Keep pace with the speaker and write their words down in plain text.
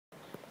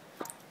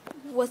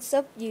What's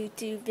up,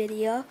 YouTube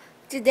video?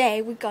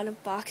 Today we got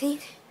unboxing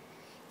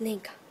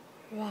Link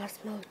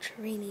crossbow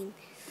training.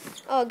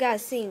 Oh,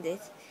 guys, seen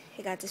this?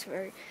 I got this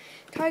for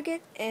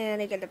Target,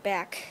 and I got the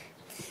back.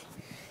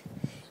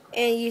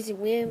 And using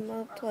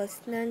Wheel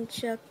plus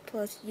nunchuck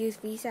plus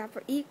USB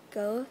for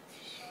Eco,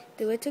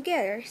 do it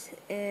together.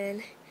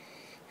 And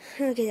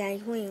look at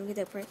that, look at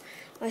that print.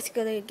 Let's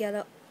go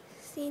together.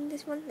 Seen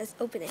this one? Let's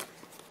open it.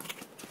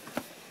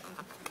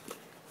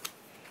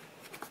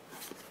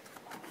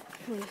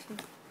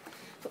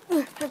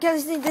 I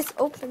can't see this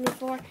open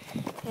before,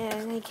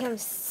 and I can't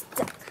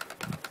stuck.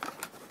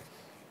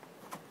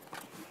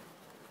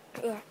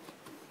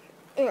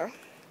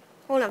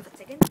 Hold on for a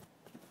second.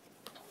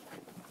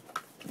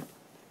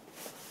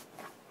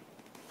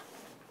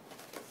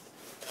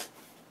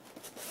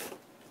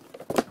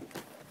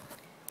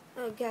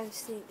 Oh, guys,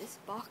 seen this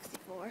box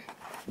before.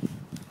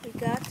 We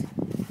got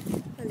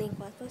a Link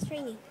crossbow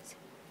training.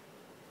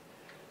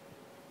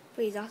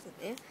 Pretty awesome,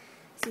 there.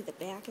 See the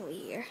back over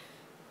here.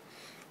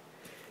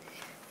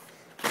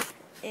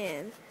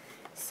 And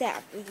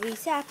three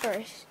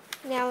zappers.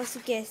 Now let's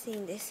get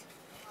seeing this.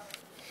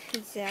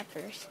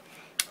 Zappers.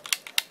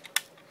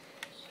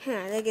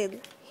 Look at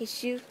his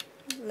shoe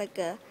like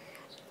a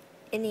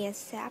Indian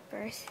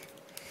zappers.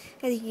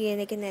 As you can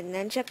look at the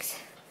nunchucks.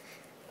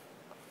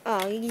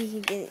 Oh,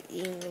 you didn't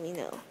even let me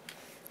know.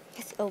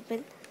 Let's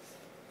open.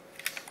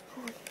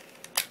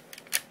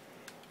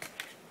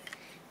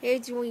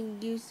 Here's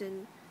when you use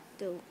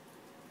the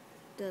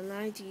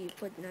line to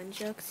put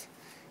nunchucks.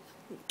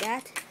 Like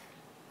that.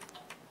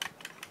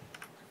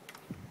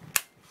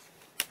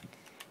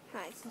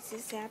 Alright, since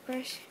it's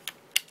zappers,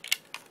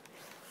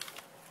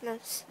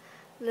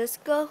 let's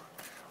go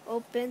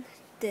open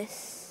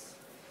this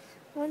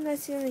one.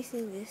 That's the only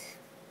thing. This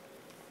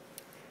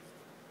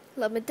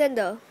Love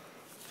Nintendo.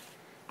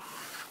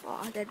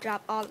 Oh, they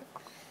dropped all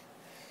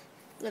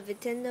Love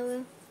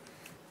Nintendo,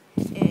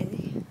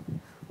 and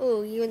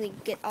oh, you're gonna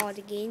get all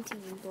the games you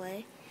can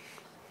play.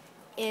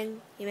 And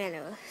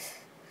Emmanuel,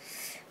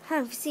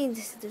 I've seen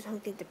this.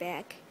 Don't get the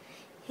back.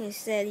 It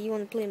said you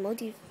want to play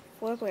multi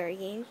 4-player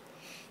game.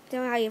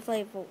 Tell me how you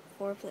play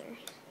 4-player.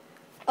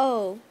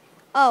 Oh,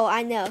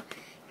 I know.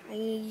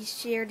 You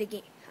share the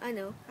game. I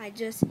know.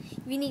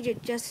 You need to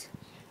just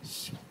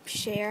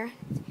share,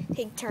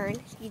 take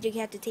turns. You just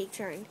have to take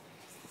turns.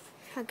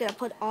 I'm gonna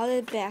put all of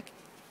it back.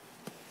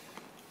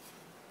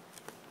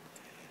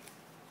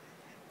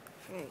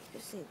 Alright,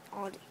 just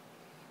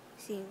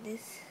seeing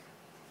this.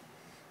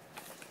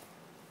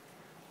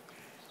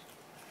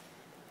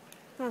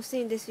 I've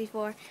seen this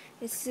before.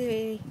 It's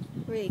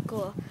really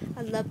cool.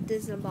 I love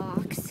this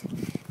box.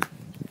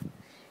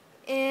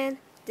 And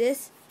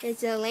this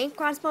is a Link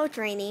crossbow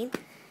training.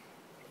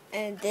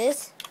 And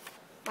this,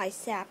 my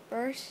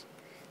zappers.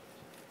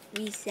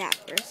 These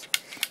zappers.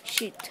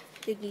 Shoot,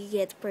 you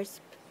get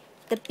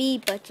the B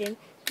button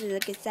to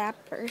look at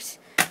zappers.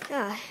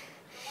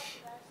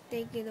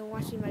 Thank you for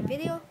watching my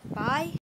video. Bye.